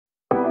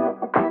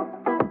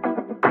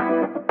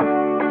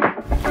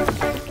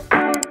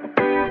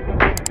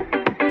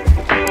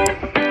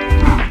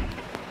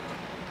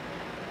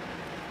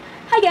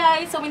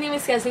guys! So, my name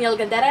is Yasmin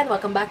Gandera and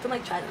welcome back to my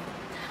channel.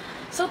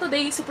 So,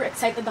 today, super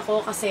excited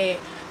ako kasi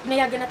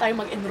pinayagan na tayo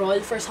mag-enroll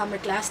for summer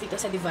class dito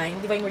sa Divine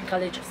Word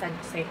College of San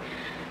Jose.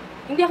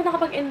 Hindi ako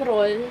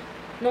nakapag-enroll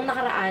nung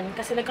nakaraan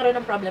kasi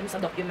nagkaroon ng problem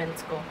sa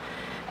documents ko.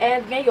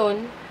 And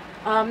ngayon,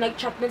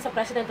 nag-chat din sa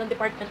president ng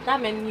department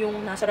namin,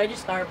 yung nasa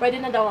registrar,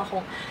 pwede na daw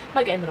akong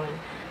mag-enroll.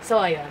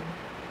 So, ayun.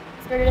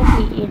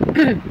 Currently,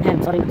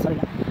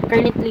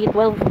 currently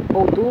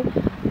 12:02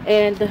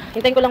 and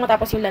hintayin ko lang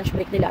matapos yung lunch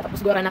break nila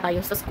tapos gora na tayo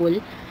sa school.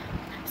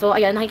 So,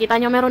 ayan, nakikita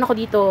nyo, meron ako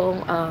dito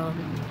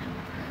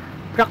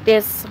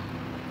practice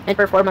and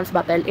performance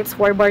battle. It's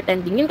for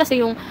bartending. Yun kasi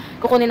yung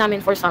kukunin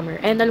namin for summer.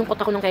 And nalungkot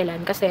ako nung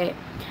kailan kasi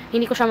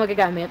hindi ko siya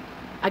magagamit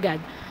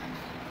agad.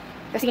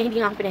 Kasi nga hindi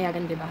nga ako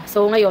pinayagan, diba?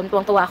 So, ngayon,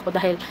 tuwang-tuwa ako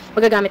dahil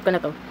magagamit ko na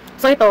to.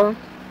 So, ito,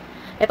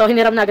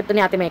 hiniram na agad to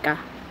ni Ate Mecca.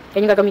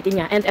 Yan yung gagamitin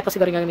niya. And ito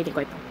siguro yung gagamitin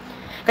ko ito.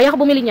 Kaya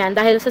ako bumili niyan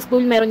dahil sa school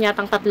meron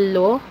yatang 3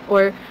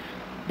 or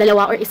 2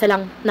 or 1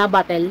 lang na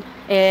bottle.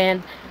 And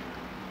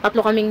 3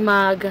 kaming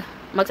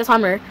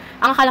magsa-summer.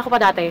 Ang akala ko pa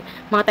dati,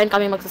 mga 10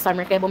 kami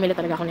magsa-summer kaya bumili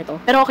talaga ako nito.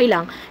 Pero okay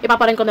lang.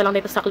 Ipaparin ko na lang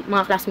dito sa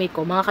mga classmate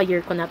ko, mga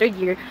ka-year ko na, 3rd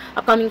year,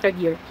 upcoming 3rd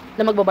year,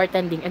 na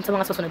magbo-bartending and sa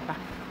mga susunod pa.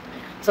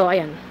 So,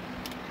 ayan.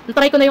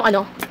 Natry ko na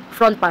yung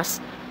front pass.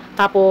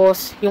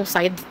 Tapos, yung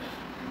side.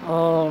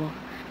 Oh,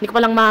 hindi ko pa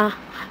lang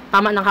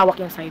tama ng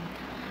hawak yung side.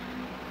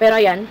 Pero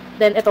ayan,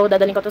 then ito,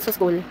 dadaling ko to sa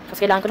school.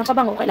 Kasi kailangan ko ng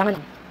pabango,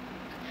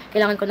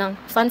 kailangan ko ng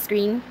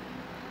sunscreen.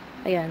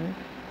 Ayan,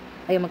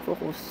 ayaw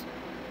mag-focus.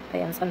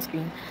 Ayan,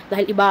 sunscreen.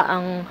 Dahil iba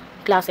ang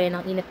klase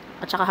ng init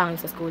at saka hangin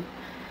sa school.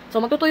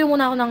 So, magtutuyo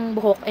muna ako ng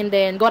buhok and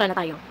then, gora na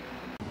tayo.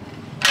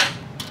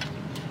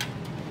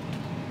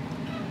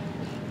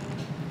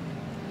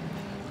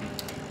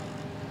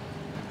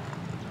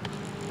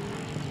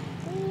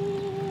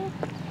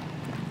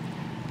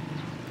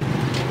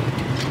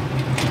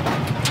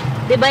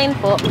 Divine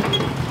po.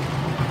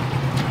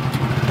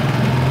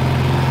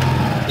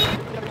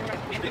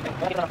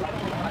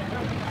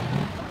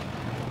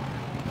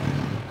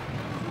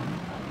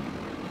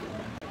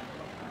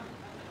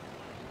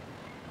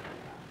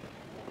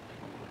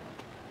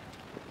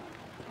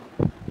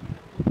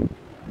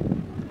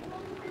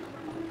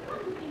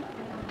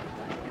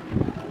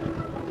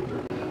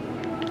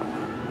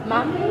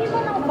 Ma'am, hindi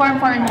mo ng form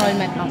for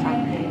enrollment ng sa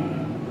akin?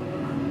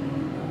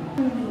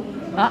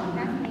 Ah?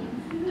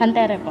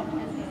 Kantere po.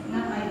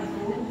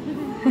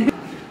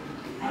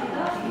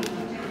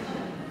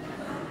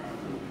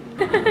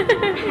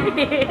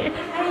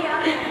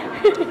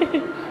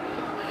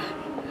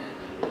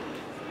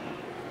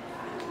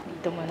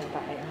 Dito muna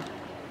tayo.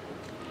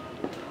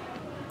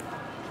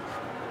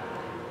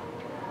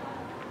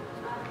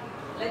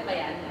 Light ba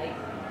yan? Light?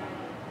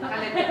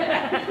 Nakalit.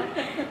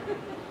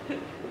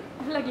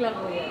 Vlog lang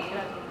ko yan.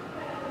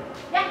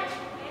 Yeah!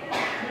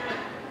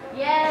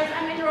 Yes,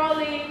 I'm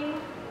enrolling.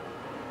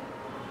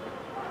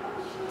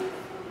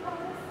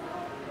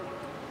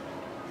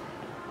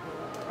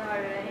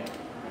 Alright.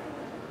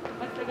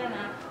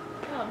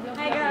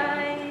 Hi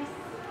guys!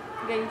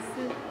 Guys!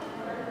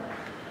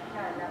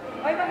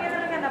 Oy,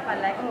 mag-enroll ka na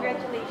pala.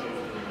 Congratulations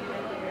to you.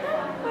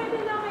 Pwede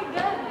na, my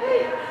God!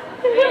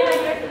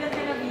 Congratulations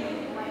ka na, B.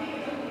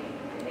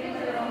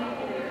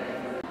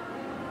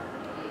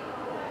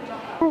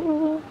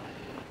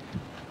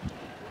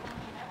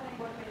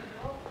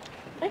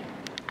 Ay!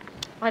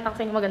 Makita ko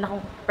sa inyo maganda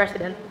kong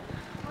president.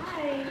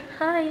 Hi!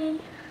 Hi!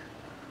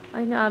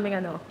 Ay, na aming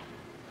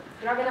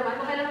Grabe naman.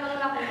 Kung kailan naman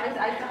lang akong ayos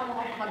na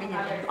kamukha ko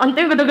maganyan. Ante,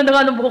 yung ganda-ganda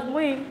nga ng buhok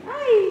mo eh.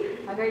 Hi!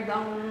 Agad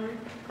ang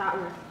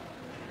tao.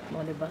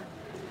 Mo, diba?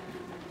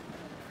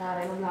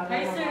 Taray mo lang.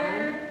 Hi,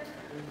 sir!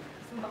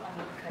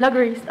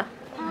 Lagerista.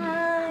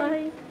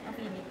 Hi!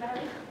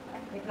 Hi!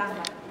 Wait lang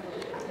ba?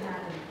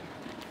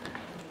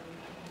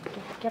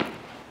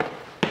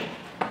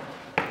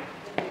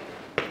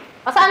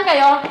 Saan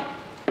kayo?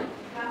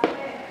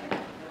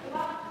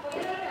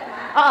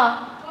 Oo.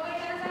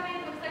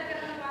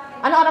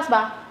 Ano oras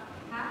ba?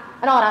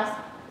 Anong oras?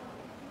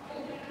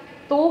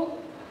 2?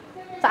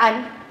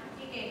 Saan?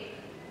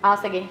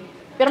 Sige.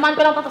 Pirmahan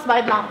ko lang ito, tapos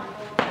bakit lang ako?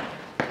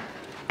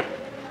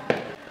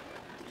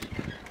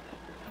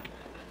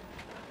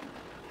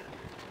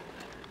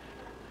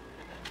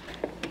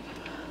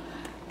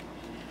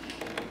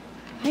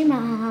 Hi,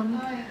 ma'am.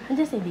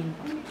 Andiyan si Dean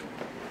po.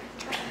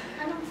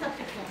 Anong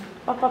subject yan?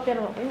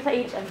 Papapiro ko. Yung sa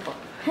HM po.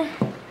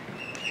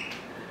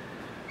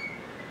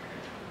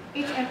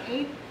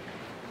 HM8?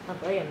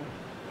 Ako, ayan.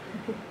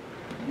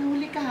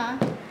 Nahuli ka ha?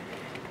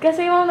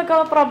 Kasi yung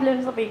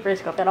nagka-problem sa papers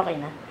ko, pero okay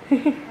na.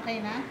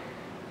 Okay na?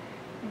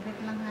 Wait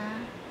lang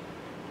ha?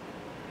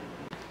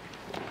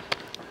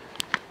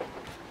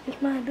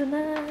 Hikmado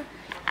na.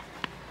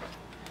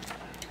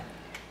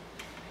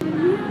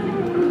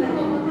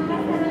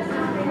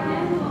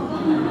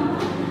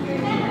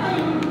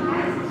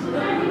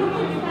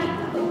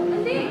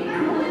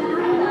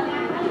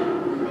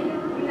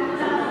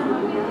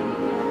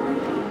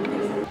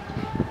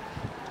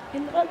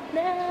 Enrolled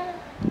na.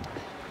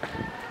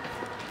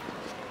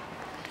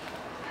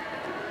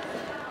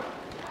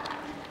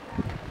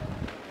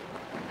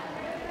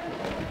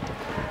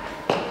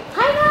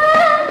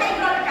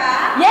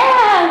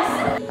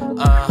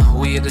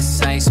 at the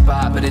same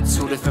spot, but in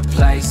two different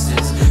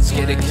places.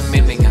 Scared of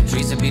commitment, got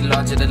dreams to be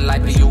larger than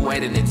life, but you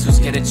waiting and too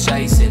scared to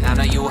chase it. I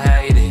know you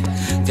hate it.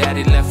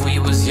 Daddy left when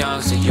you was young,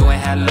 so you ain't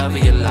had love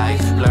in your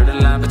life. Blur the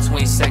line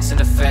between sex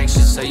and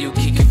affection, so you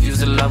keep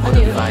confusing love with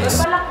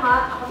advice.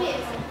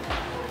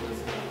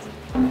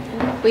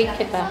 Wait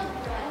kita.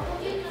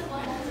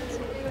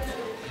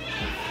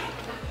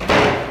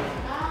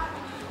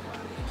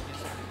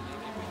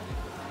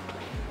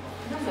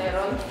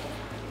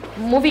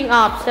 Moving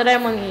up,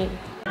 ceremony.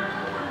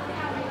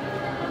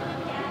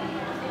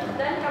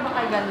 Saan ka ba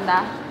kay ganda?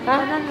 Ha?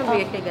 Saan mo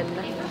bigay kay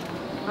ganda?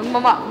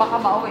 Baka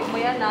mauwi mo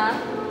yan, ha?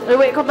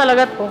 Uwi ko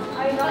talaga to.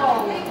 Ay,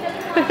 no.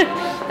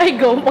 Ay,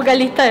 go.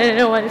 Pagalitan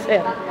na naman, sir.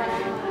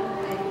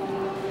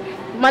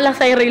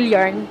 Malasay real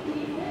yarn.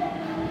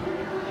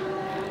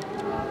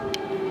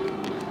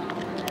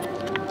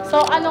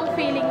 So, anong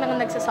feeling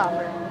ng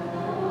nagsasummer?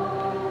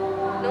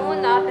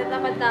 Noong una,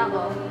 titamad na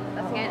ako.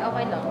 Tapos ngayon,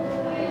 okay lang.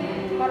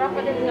 Para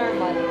pa din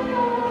normal.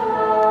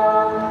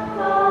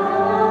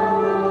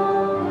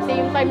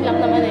 Same time lang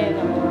naman eh.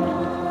 No?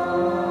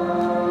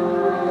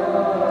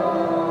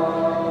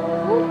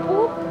 Whoop,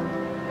 whoop.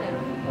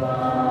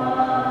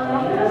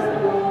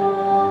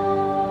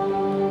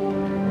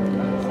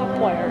 Sa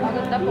choir.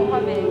 Maganda po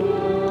kami.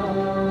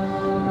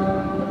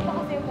 Ba't pa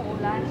kasi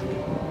umuulan?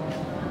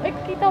 Ay,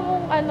 kita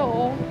mong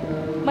ano,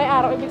 may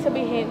araw, ibig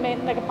sabihin, may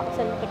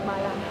nagpakasal ng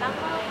tigmala.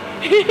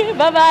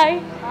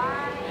 Bye-bye!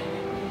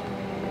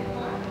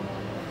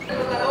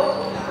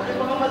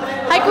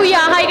 Hi,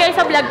 kuya! Hi, guys,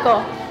 sa vlog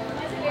ko!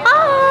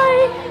 Hi!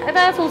 Ito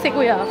na susi,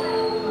 kuya.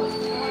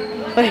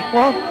 Ay,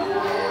 wow!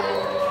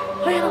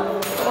 Ay,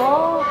 ano?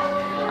 Oh!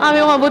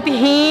 Aming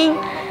mabutihing!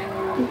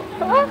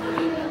 Ah!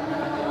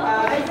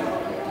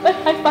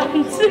 Ay,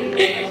 pants!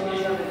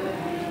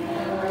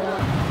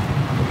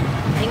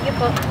 Thank you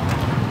po.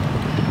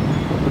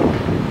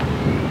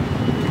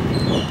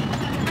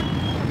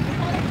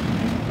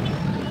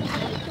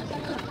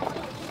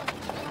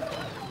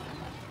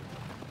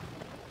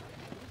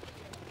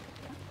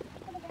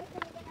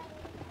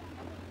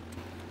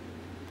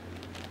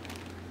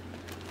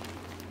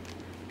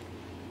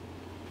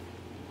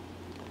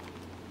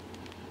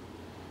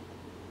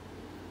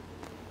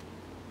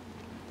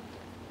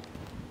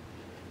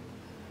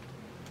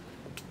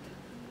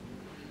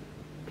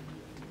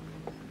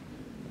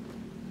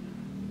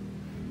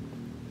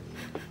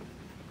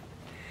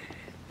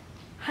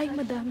 Hi,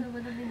 madam.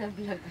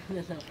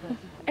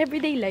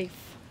 Everyday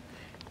life.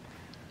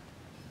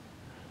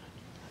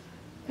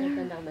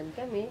 Ito naman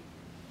kami.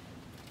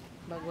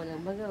 Bago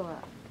walang magawa.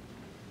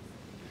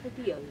 Sa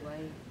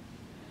DIY.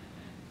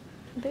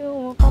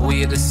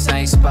 We at the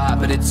same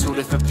spot, but in two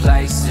different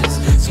places.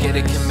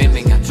 Scared of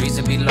commitment, got dreams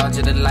to be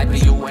larger than life,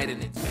 but you waiting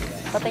it.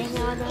 Patay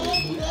na ano.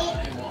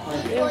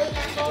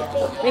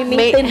 May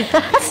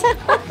maintenance.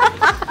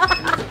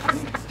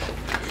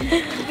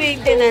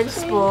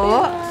 Maintenance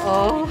po.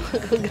 Oh,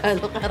 kung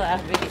gaano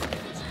karami.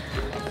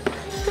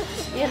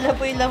 Yan na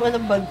po yung laman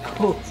ng bag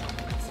ko.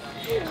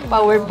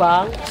 Power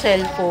bank,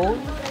 cellphone.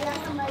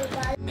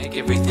 Make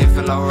everything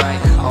feel alright.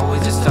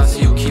 Always just talk to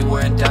you, keep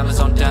wearing diamonds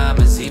on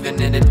diamonds. Even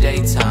in the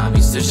daytime,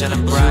 you still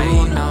shining bright.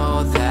 You know